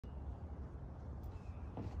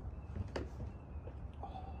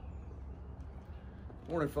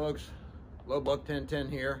Morning folks, Lowbuck 1010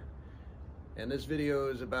 here, and this video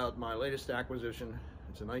is about my latest acquisition.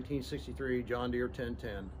 It's a 1963 John Deere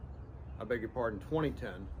 1010, I beg your pardon,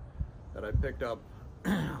 2010, that I picked up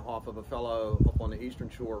off of a fellow up on the eastern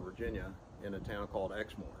shore of Virginia in a town called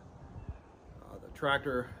Exmoor. The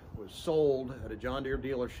tractor was sold at a John Deere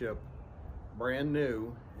dealership brand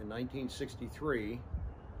new in 1963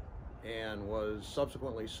 and was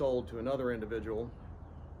subsequently sold to another individual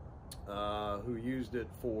who used it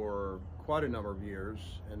for quite a number of years,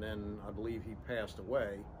 and then I believe he passed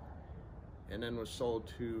away, and then was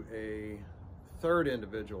sold to a third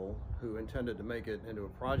individual who intended to make it into a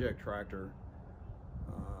project tractor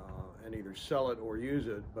and either sell it or use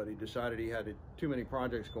it, but he decided he had too many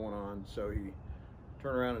projects going on, so he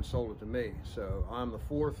turned around and sold it to me. So I'm the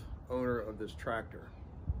fourth owner of this tractor.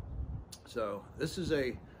 So this is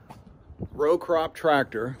a row crop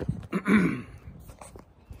tractor.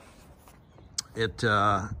 It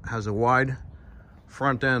has a wide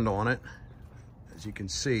front end on it, as you can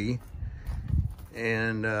see,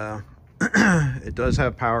 and it does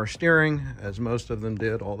have power steering, as most of them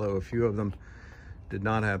did, although a few of them did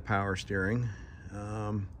not have power steering.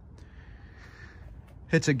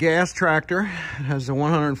 It's a gas tractor. It has a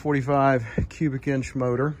 145 cubic inch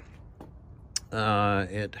motor.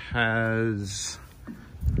 It has,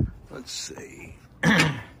 let's see,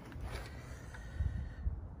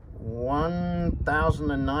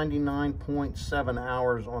 1,099.7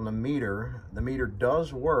 hours on the meter. The meter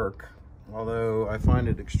does work, although I find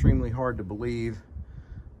it extremely hard to believe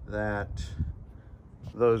that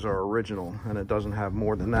those are original and it doesn't have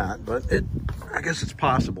more than that, but I guess it's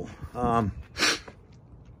possible.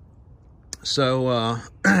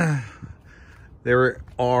 There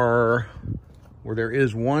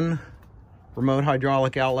is one remote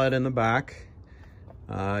hydraulic outlet in the back.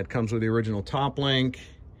 It comes with the original top link.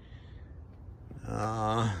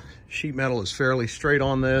 Sheet metal is fairly straight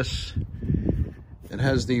on this. It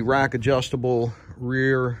has the rack adjustable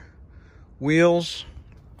rear wheels.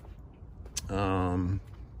 The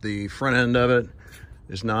front end of it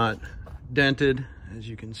is not dented, as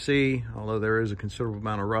you can see, although there is a considerable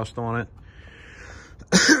amount of rust on it.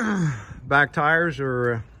 Back tires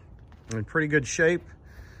are in pretty good shape.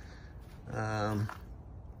 I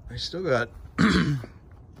still got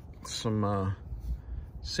some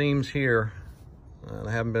seams here.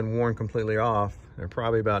 They haven't been worn completely off. They're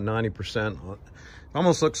probably about 90%. It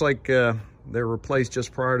almost looks like they're replaced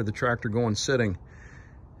just prior to the tractor going sitting.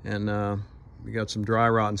 And we got some dry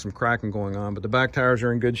rot and some cracking going on, but the back tires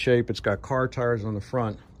are in good shape. It's got car tires on the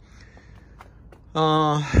front.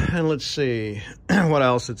 And let's see, what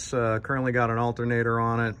else? It's currently got an alternator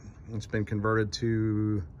on it. It's been converted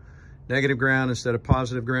to negative ground instead of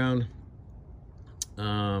positive ground.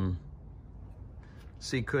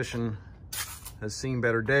 Seat cushion has seen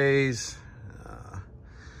better days.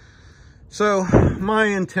 So my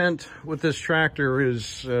intent with this tractor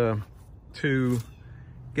is to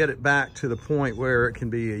get it back to the point where it can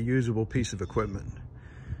be a usable piece of equipment.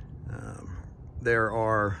 There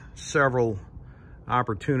are several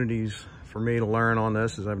opportunities for me to learn on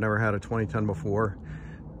this, as I've never had a 2010 before.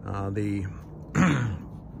 The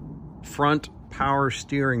front power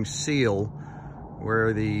steering seal,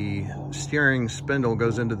 where the steering spindle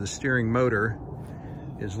goes into the steering motor,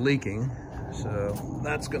 is leaking. So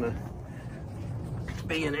that's gonna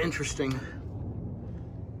be an interesting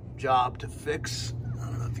job to fix. I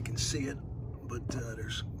don't know if you can see it, but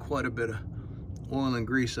there's quite a bit of oil and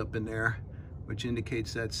grease up in there, which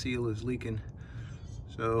indicates that seal is leaking.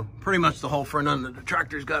 So pretty much the whole front end of the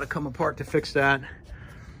tractor's got to come apart to fix that.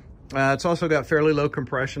 It's also got fairly low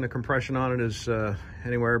compression. The compression on it is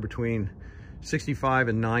anywhere between 65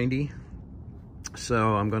 and 90.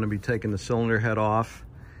 So I'm going to be taking the cylinder head off,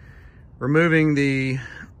 removing the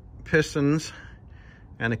pistons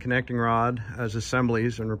and the connecting rod as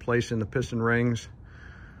assemblies and replacing the piston rings,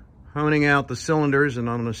 honing out the cylinders, and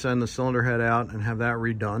I'm going to send the cylinder head out and have that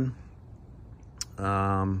redone.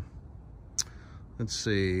 Let's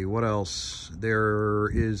see, what else? There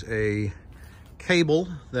is a cable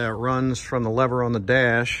that runs from the lever on the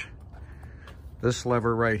dash, this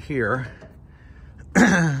lever right here,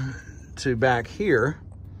 to back here.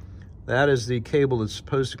 That is the cable that's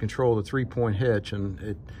supposed to control the 3-point hitch,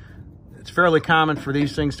 and it's fairly common for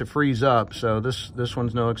these things to freeze up, so this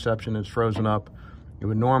one's no exception. It's frozen up. It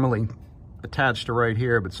would normally attach to right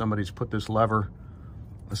here, but somebody's put this lever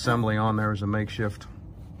assembly on there as a makeshift.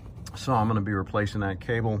 So I'm going to be replacing that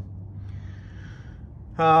cable.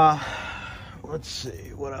 Let's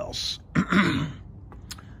see, what else?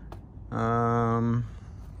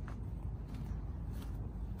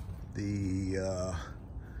 The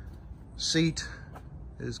seat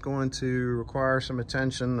is going to require some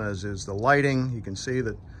attention, as is the lighting. You can see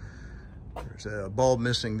that there's a bulb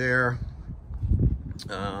missing there,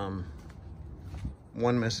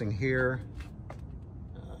 one missing here.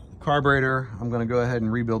 Carburetor, I'm going to go ahead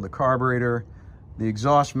and rebuild the carburetor. The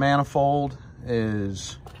exhaust manifold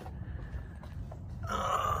is,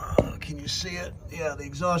 can you see it? Yeah, the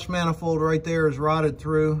exhaust manifold right there is rotted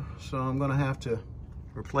through, so I'm going to have to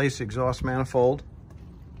replace the exhaust manifold.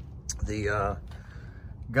 The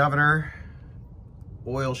governor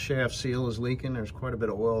oil shaft seal is leaking. There's quite a bit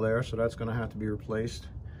of oil there, so that's going to have to be replaced.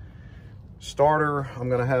 Starter, I'm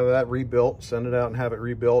going to have that rebuilt, send it out and have it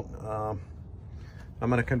rebuilt. I'm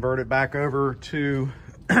going to convert it back over to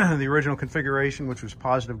the original configuration, which was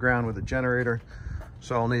positive ground with a generator.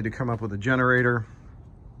 So I'll need to come up with a generator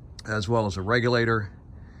as well as a regulator.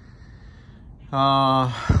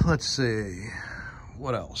 Let's see,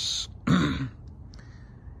 what else?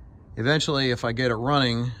 Eventually, if I get it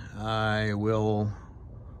running, I will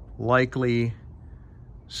likely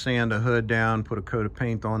sand a hood down, put a coat of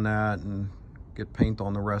paint on that, and get paint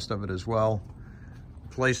on the rest of it as well.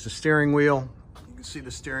 Replace the steering wheel. You can see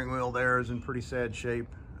the steering wheel there is in pretty sad shape.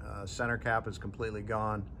 Center cap is completely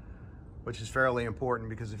gone, which is fairly important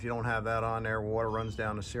because if you don't have that on there, water runs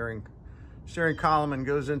down the steering column and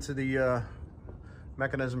goes into the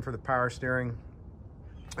mechanism for the power steering.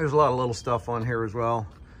 There's a lot of little stuff on here as well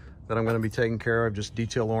that I'm going to be taking care of, just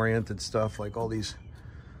detail-oriented stuff, like all these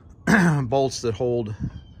bolts that hold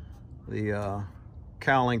the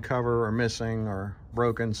cowling cover are missing or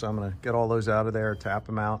broken, so I'm going to get all those out of there, tap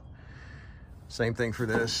them out. Same thing for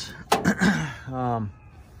this.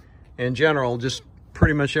 In general, just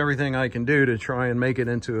pretty much everything I can do to try and make it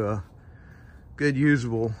into a good,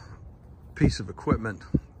 usable piece of equipment,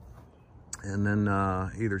 and then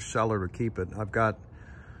either sell it or keep it. I've got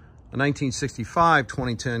a 1965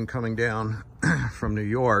 2010 coming down from New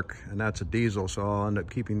York, and that's a diesel, so I'll end up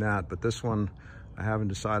keeping that. But this one, I haven't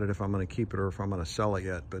decided if I'm going to keep it or if I'm going to sell it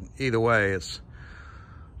yet. But either way, it's,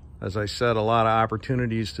 as I said, a lot of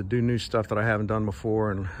opportunities to do new stuff that I haven't done before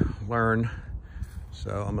and learn. So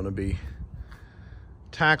I'm going to be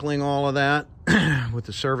tackling all of that with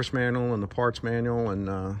the service manual and the parts manual,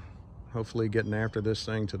 and hopefully getting after this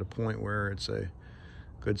thing to the point where it's a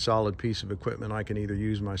good solid piece of equipment I can either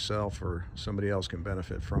use myself or somebody else can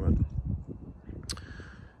benefit from it.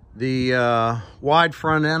 The wide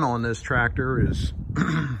front end on this tractor is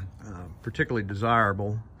particularly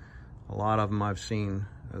desirable. A lot of them I've seen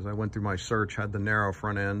as I went through my search had the narrow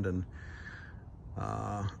front end, and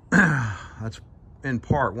that's in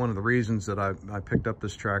part one of the reasons that I picked up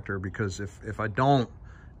this tractor, because if I don't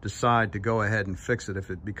decide to go ahead and fix it,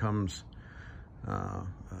 if it becomes a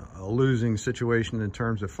losing situation in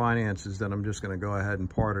terms of finances, then I'm just going to go ahead and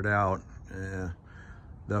part it out.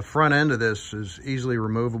 The front end of this is easily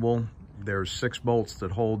removable. There's 6 bolts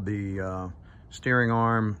that hold the steering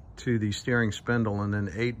arm to the steering spindle, and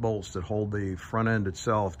then 8 bolts that hold the front end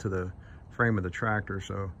itself to the frame of the tractor.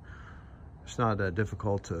 So it's not that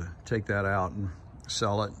difficult to take that out and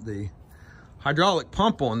sell it. The hydraulic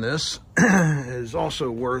pump on this is also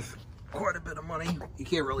worth quite a bit of money. You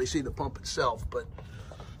can't really see the pump itself, but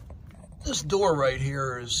this door right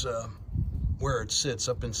here is where it sits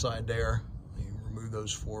up inside there. You remove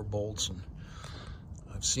those 4 bolts, and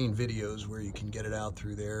I've seen videos where you can get it out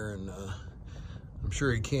through there, and I'm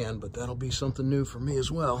sure you can, but that'll be something new for me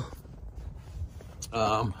as well.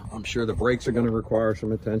 I'm sure the brakes are going to require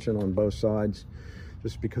some attention on both sides,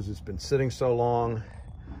 just because it's been sitting so long,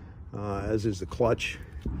 as is the clutch.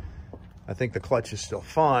 I think the clutch is still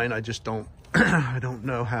fine. I just don't I don't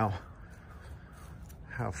know how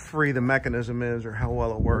free the mechanism is or how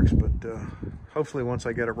well it works, but hopefully once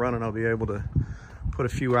I get it running, I'll be able to put a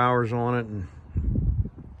few hours on it and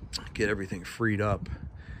get everything freed up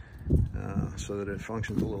so that it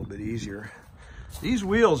functions a little bit easier. These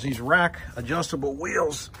wheels, these rack adjustable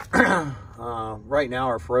wheels, right now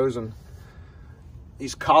are frozen.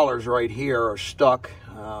 These collars right here are stuck.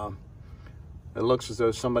 It looks as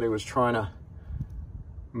though somebody was trying to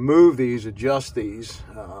move these, adjust these.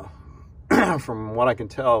 From what I can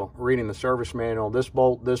tell, reading the service manual, this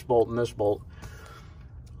bolt, and this bolt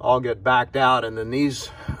all get backed out, and then these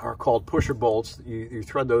are called pusher bolts. You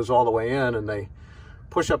thread those all the way in, and they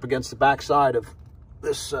push up against the back side of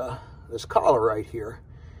this this collar right here,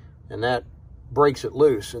 and that breaks it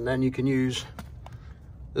loose. And then you can use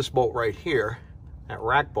this bolt right here, that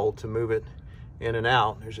rack bolt, to move it in and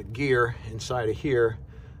out. There's a gear inside of here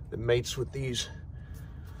that mates with these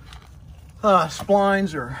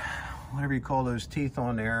splines, or whatever you call those teeth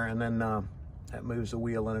on there, and then that moves the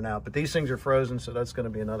wheel in and out. But these things are frozen, so that's going to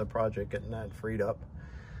be another project, getting that freed up.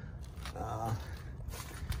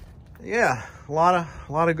 yeah, a lot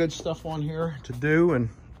of good stuff on here to do and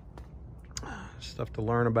stuff to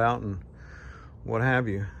learn about and what have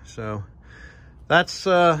you. So that's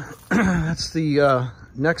that's the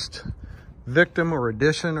next victim or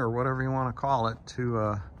addition or whatever you want to call it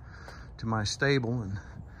to my stable, and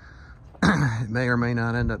it may or may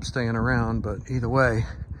not end up staying around, but either way,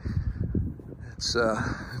 it's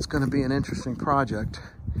going to be an interesting project,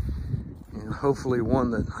 and hopefully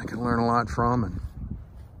one that I can learn a lot from and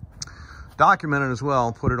document it as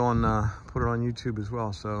well. Put it on YouTube as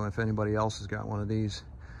well. So if anybody else has got one of these,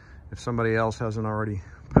 if somebody else hasn't already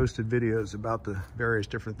posted videos about the various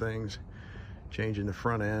different things, changing the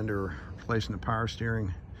front end or replacing the power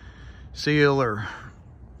steering seal or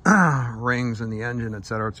rings in the engine,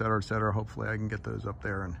 etc., etc., etc. Hopefully I can get those up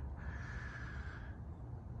there and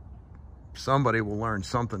somebody will learn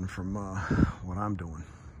something from what I'm doing.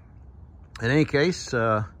 In any case,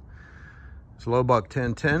 it's Lowbuck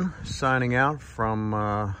 1010 signing out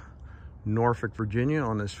from Norfolk, Virginia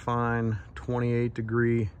on this fine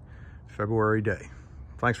 28-degree February day.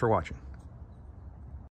 Thanks for watching.